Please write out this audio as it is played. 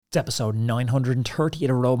It's episode 930 of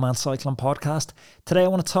the Roadman Cycling Podcast. Today I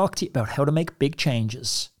want to talk to you about how to make big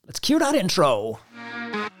changes. Let's cue that intro.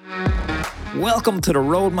 Welcome to the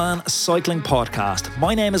Roadman Cycling Podcast.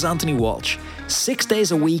 My name is Anthony Walsh. 6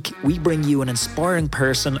 days a week, we bring you an inspiring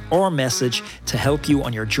person or message to help you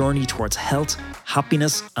on your journey towards health,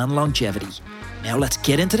 happiness and longevity. Now let's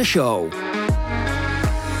get into the show.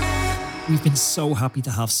 We've been so happy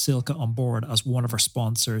to have Silca on board as one of our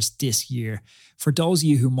sponsors this year. For those of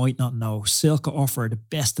you who might not know, Silca offer the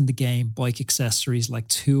best in the game bike accessories like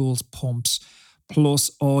tools, pumps,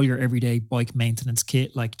 plus all your everyday bike maintenance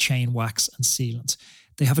kit like chain wax and sealant.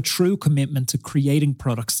 They have a true commitment to creating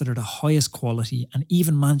products that are the highest quality and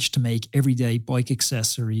even manage to make everyday bike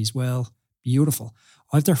accessories, well, beautiful.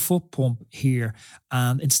 I have their foot pump here,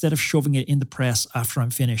 and instead of shoving it in the press after I'm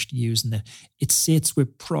finished using it, it sits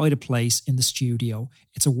with pride of place in the studio.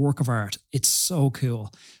 It's a work of art. It's so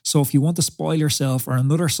cool. So if you want to spoil yourself or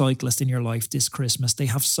another cyclist in your life this Christmas, they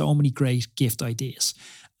have so many great gift ideas.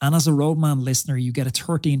 And as a Roadman listener, you get a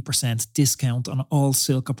 13% discount on all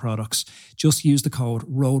Silca products. Just use the code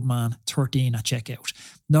ROADMAN13 at checkout.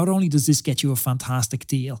 Not only does this get you a fantastic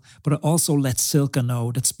deal, but it also lets Silca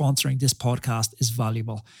know that sponsoring this podcast is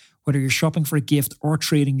valuable. Whether you're shopping for a gift or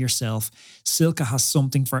treating yourself, Silca has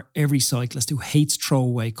something for every cyclist who hates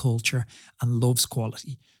throwaway culture and loves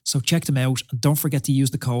quality. So check them out and don't forget to use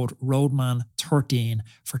the code ROADMAN13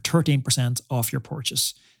 for 13% off your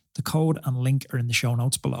purchase. The code and link are in the show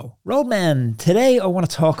notes below. Roadmen, today I want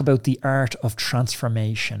to talk about the art of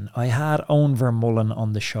transformation. I had Owen Vermeulen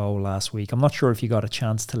on the show last week. I'm not sure if you got a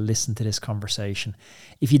chance to listen to this conversation.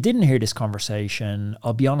 If you didn't hear this conversation,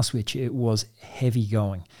 I'll be honest with you, it was heavy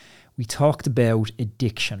going. We talked about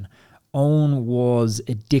addiction. Owen was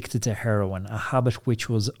addicted to heroin, a habit which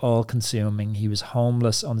was all-consuming. He was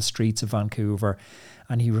homeless on the streets of Vancouver,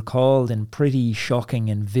 and he recalled in pretty shocking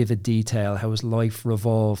and vivid detail how his life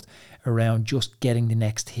revolved around just getting the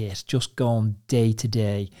next hit, just going day to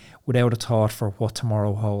day without a thought for what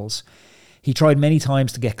tomorrow holds. He tried many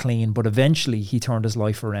times to get clean, but eventually he turned his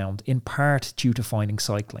life around, in part due to finding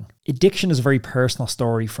cycling. Addiction is a very personal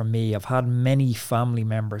story for me. I've had many family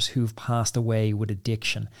members who've passed away with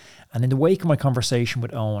addiction. And in the wake of my conversation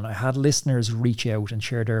with Owen, I had listeners reach out and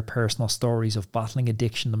share their personal stories of battling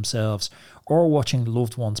addiction themselves or watching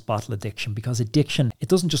loved ones battle addiction, because addiction, it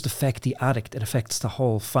doesn't just affect the addict, it affects the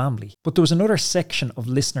whole family. But there was another section of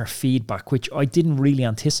listener feedback which I didn't really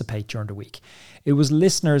anticipate during the week. It was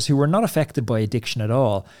listeners who were not affected by addiction at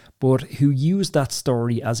all, but who used that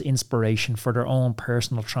story as inspiration for their own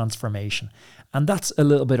personal transformation. And that's a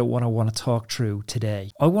little bit of what I want to talk through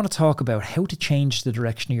today. I want to talk about how to change the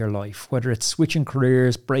direction of your life, whether it's switching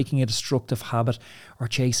careers, breaking a destructive habit, or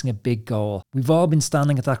chasing a big goal. We've all been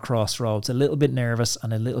standing at that crossroads, a little bit nervous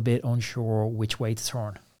and a little bit unsure which way to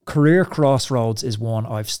turn. Career crossroads is one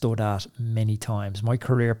I've stood at many times. My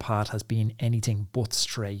career path has been anything but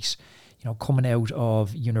straight. You know, coming out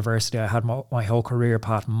of university, I had my whole career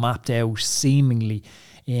path mapped out seemingly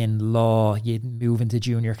in law. You'd move into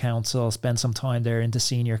junior counsel, spend some time there into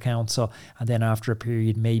senior counsel, and then after a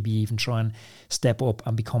period, maybe even try and step up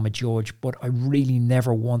and become a judge. But I really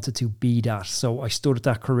never wanted to be that. So I stood at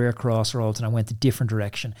that career crossroads and I went a different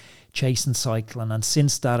direction, chasing cycling. And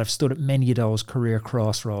since that, I've stood at many of those career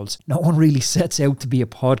crossroads. No one really sets out to be a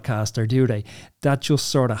podcaster, do they? That just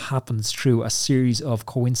sort of happens through a series of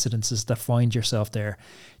coincidences that find yourself there.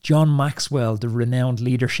 John Maxwell, the renowned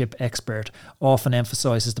leadership expert, often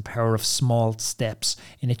emphasizes the power of small steps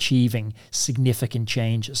in achieving significant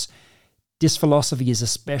changes. This philosophy is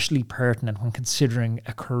especially pertinent when considering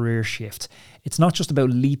a career shift. It's not just about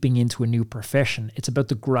leaping into a new profession, it's about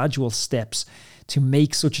the gradual steps to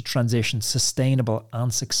make such a transition sustainable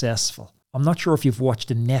and successful. I'm not sure if you've watched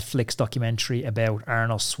the Netflix documentary about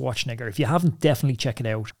Arnold Schwarzenegger. If you haven't, definitely check it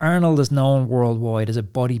out. Arnold is known worldwide as a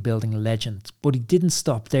bodybuilding legend, but he didn't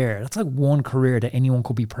stop there. That's like one career that anyone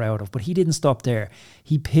could be proud of, but he didn't stop there.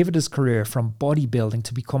 He pivoted his career from bodybuilding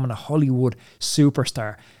to becoming a Hollywood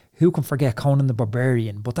superstar. Who can forget Conan the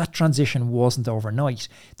Barbarian? But that transition wasn't overnight.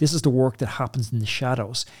 This is the work that happens in the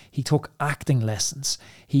shadows. He took acting lessons.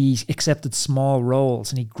 He accepted small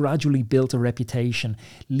roles and he gradually built a reputation,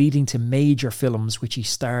 leading to major films which he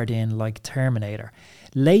starred in, like Terminator.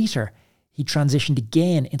 Later, he transitioned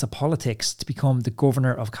again into politics to become the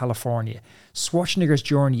governor of California. Schwarzenegger's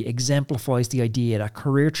journey exemplifies the idea that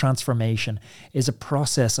career transformation is a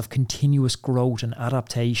process of continuous growth and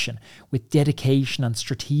adaptation. With dedication and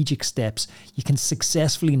strategic steps, you can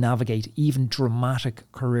successfully navigate even dramatic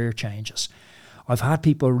career changes. I've had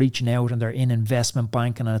people reaching out and they're in investment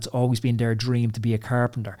banking and it's always been their dream to be a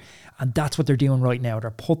carpenter. And that's what they're doing right now.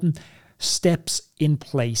 They're putting steps in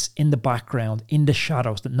place in the background, in the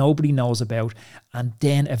shadows that nobody knows about, and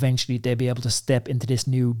then eventually they'll be able to step into this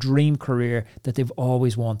new dream career that they've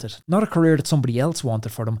always wanted. Not a career that somebody else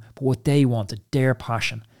wanted for them, but what they wanted, their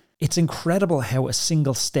passion. It's incredible how a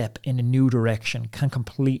single step in a new direction can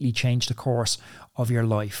completely change the course of your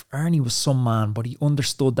life. Arnie was some man, but he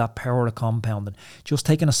understood that power of compounding. Just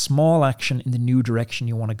taking a small action in the new direction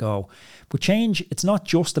you want to go. But change, it's not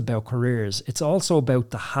just about careers. It's also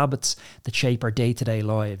about the habits that shape our day-to-day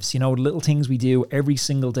lives. You know, the little things we do every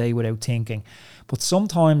single day without thinking. But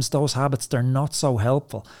sometimes those habits, they're not so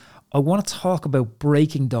helpful. I want to talk about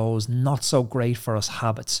breaking those not so great for us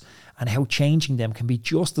habits and how changing them can be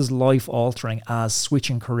just as life-altering as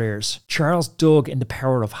switching careers. Charles Duhigg in The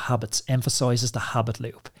Power of Habits emphasizes the habit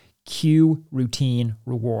loop. Cue, routine,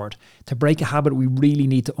 reward. To break a habit, we really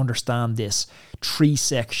need to understand this. 3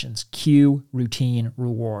 sections: cue, routine,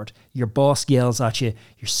 reward. Your boss yells at you,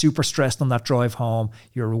 you're super stressed on that drive home.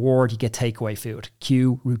 Your reward, you get takeaway food.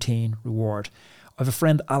 Cue, routine, reward. I have a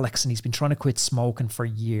friend, Alex, and he's been trying to quit smoking for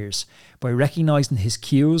years. By recognizing his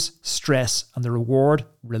cues, stress, and the reward,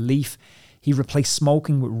 relief, he replaced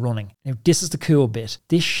smoking with running. Now, this is the cool bit.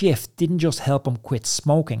 This shift didn't just help him quit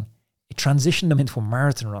smoking, it transitioned him into a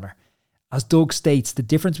marathon runner. As Doug states, the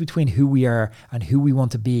difference between who we are and who we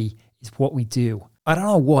want to be is what we do. I don't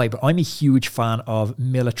know why, but I'm a huge fan of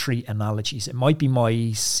military analogies. It might be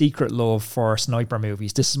my secret love for sniper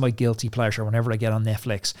movies. This is my guilty pleasure whenever I get on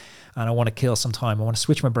Netflix and I want to kill some time. I want to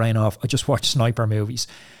switch my brain off. I just watch sniper movies.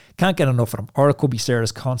 Can't get enough of them. Or it could be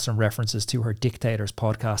Sarah's constant references to her Dictators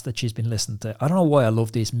podcast that she's been listening to. I don't know why I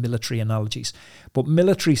love these military analogies, but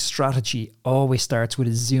military strategy always starts with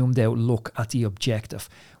a zoomed out look at the objective,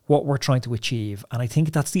 what we're trying to achieve. And I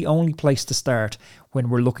think that's the only place to start when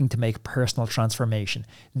we're looking to make personal transformation.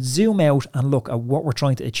 Zoom out and look at what we're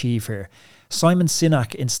trying to achieve here. Simon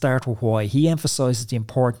Sinek in Start With Why, he emphasizes the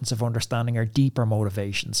importance of understanding our deeper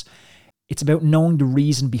motivations. It's about knowing the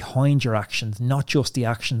reason behind your actions, not just the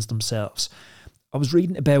actions themselves. I was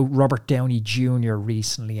reading about Robert Downey Jr.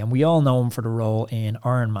 recently, and we all know him for the role in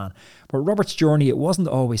Iron Man. But Robert's journey, it wasn't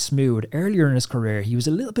always smooth. Earlier in his career, he was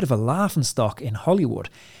a little bit of a laughingstock in Hollywood.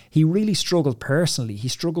 He really struggled personally. He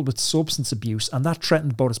struggled with substance abuse, and that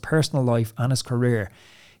threatened both his personal life and his career.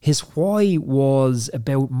 His why was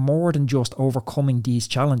about more than just overcoming these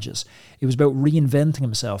challenges. It was about reinventing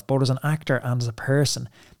himself, both as an actor and as a person.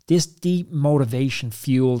 This deep motivation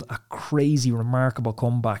fueled a crazy, remarkable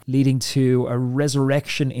comeback, leading to a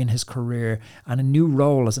resurrection in his career and a new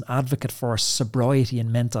role as an advocate for sobriety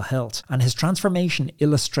and mental health. And his transformation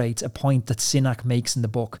illustrates a point that Sinek makes in the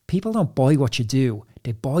book. People don't buy what you do,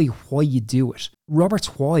 they buy why you do it.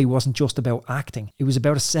 Robert's why wasn't just about acting. It was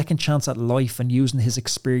about a second chance at life and using his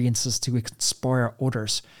experiences to inspire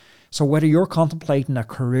others. So whether you're contemplating a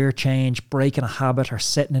career change, breaking a habit, or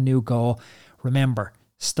setting a new goal, remember,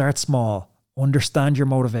 start small, understand your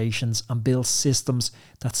motivations, and build systems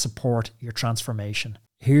that support your transformation.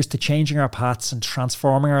 Here's to changing our paths and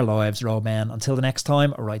transforming our lives, roadmen. Until the next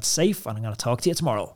time, ride safe, and I'm going to talk to you tomorrow.